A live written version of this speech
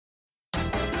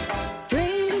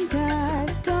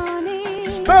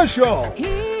Special!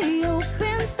 He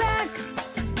opens back.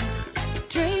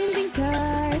 Trading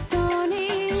card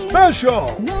Tony.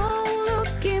 Special! No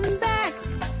looking back.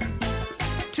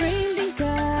 Trading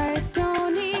card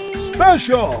Tony.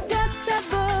 Special! That's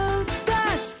about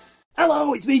that.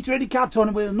 Hello, it's me, Trading Card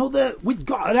Tony, with another. We've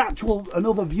got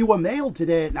another viewer mail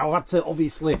today. Now I had to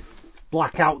obviously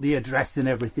black out the address and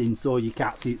everything so you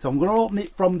can't see it. So I'm going to open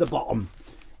it from the bottom.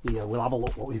 Here, we'll have a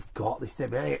look what we've got. This is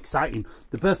very exciting.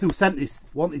 The person who sent this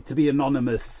wanted to be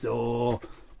anonymous, so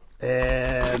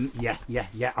yeah.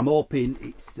 I'm hoping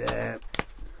it's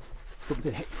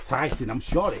something exciting. I'm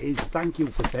sure it is. Thank you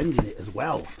for sending it as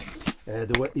well.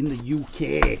 They were in the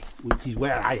UK, which is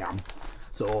where I am,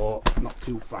 so not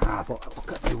too far. But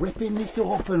look at me ripping this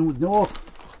open with no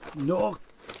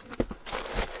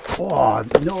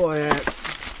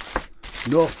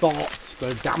thoughts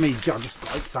for damage. I just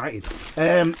got excited.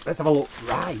 Let's have a look.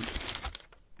 Right.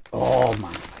 Oh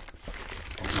my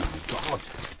god.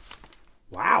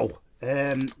 Wow.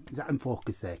 Is that in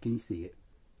focus there? Can you see it?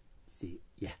 See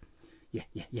it?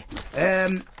 Yeah.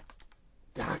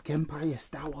 Dark Empire,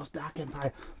 Star Wars Dark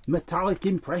Empire. Metallic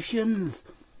impressions.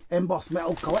 Embossed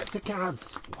metal collector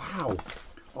cards. Wow.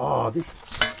 Oh, this.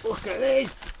 Look at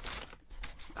this.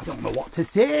 I don't know what to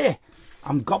say.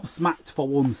 I'm gobsmacked for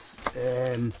once.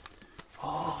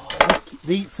 Oh, look,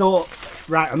 these. So,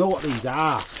 right, I know what these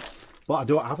are, but I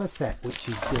don't have a set, which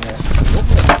is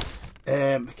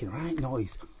lovely. Making right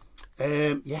noise.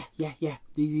 Yeah.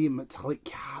 These are metallic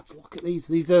cards. Look at these.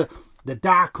 These are the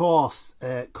Dark Horse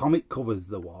comic covers.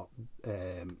 There were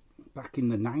back in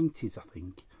the 90s, I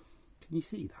think. Can you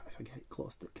see that if I get it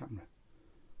close to the camera?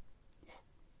 Yeah.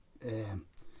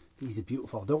 These are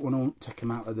beautiful. I don't want to take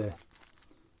them out of there.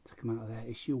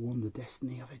 Issue 1, The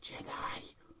Destiny of a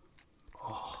Jedi.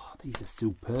 Oh, these are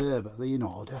superb. Are they in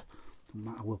order? Doesn't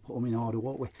matter, we'll put them in order,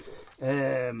 won't we?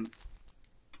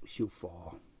 Issue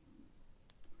 4,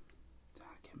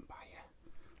 Dark Empire.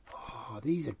 Oh,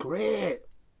 these are great.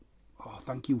 Oh,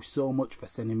 thank you so much for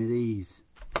sending me these.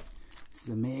 This is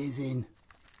amazing.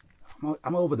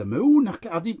 I'm over the moon. I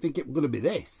didn't think it was going to be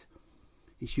this.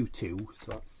 Issue 2,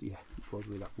 so that's, yeah,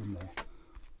 probably that one there.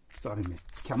 Sorry, my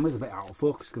camera's a bit out of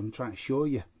focus because I'm trying to show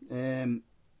you.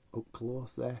 Up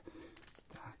close there.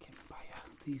 Dark Empire.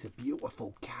 These are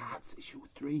beautiful cards. Issue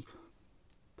 3.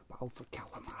 The Battle for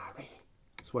Calamari.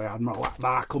 That's where Admiral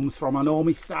Akbar comes from. I know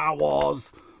me Star Wars.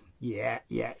 Yeah.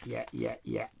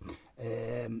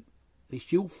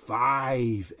 Issue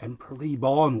 5. Emperor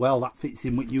Reborn. Well, that fits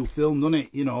in with new film, doesn't it?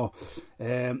 You know,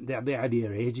 they had the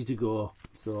idea ages ago.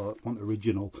 So, I want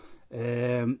original.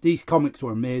 These comics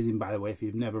were amazing, by the way. If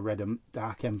you've never read them,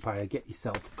 Dark Empire, get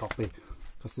yourself a copy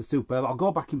because they're superb. I'll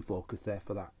go back in focus there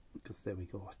for that because there we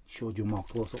go. I showed you more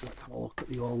close up. Let's have a look at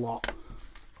the whole lot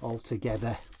all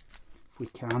together if we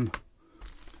can.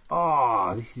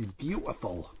 Oh, this is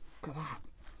beautiful. Look at that.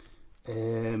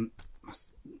 Yeah.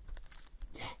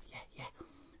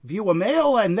 Viewer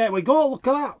mail, and there we go. Look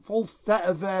at that full set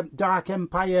of Dark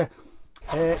Empire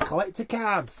collector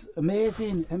cards.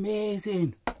 Amazing.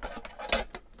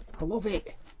 I love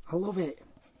it.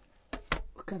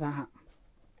 Look at that.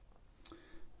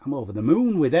 I'm over the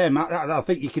moon with them. I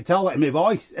think you can tell that in my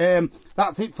voice.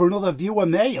 That's it for another viewer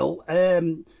mail.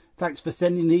 Thanks for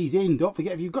sending these in. Don't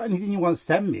forget, if you've got anything you want to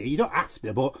send me, you don't have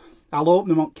to, but I'll open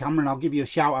them on camera and I'll give you a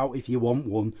shout out if you want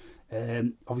one.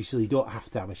 Obviously, you don't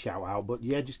have to have a shout out, but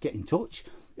yeah, just get in touch.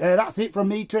 That's it from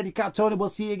me, Trading Card Tony.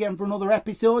 We'll see you again for another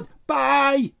episode.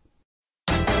 Bye!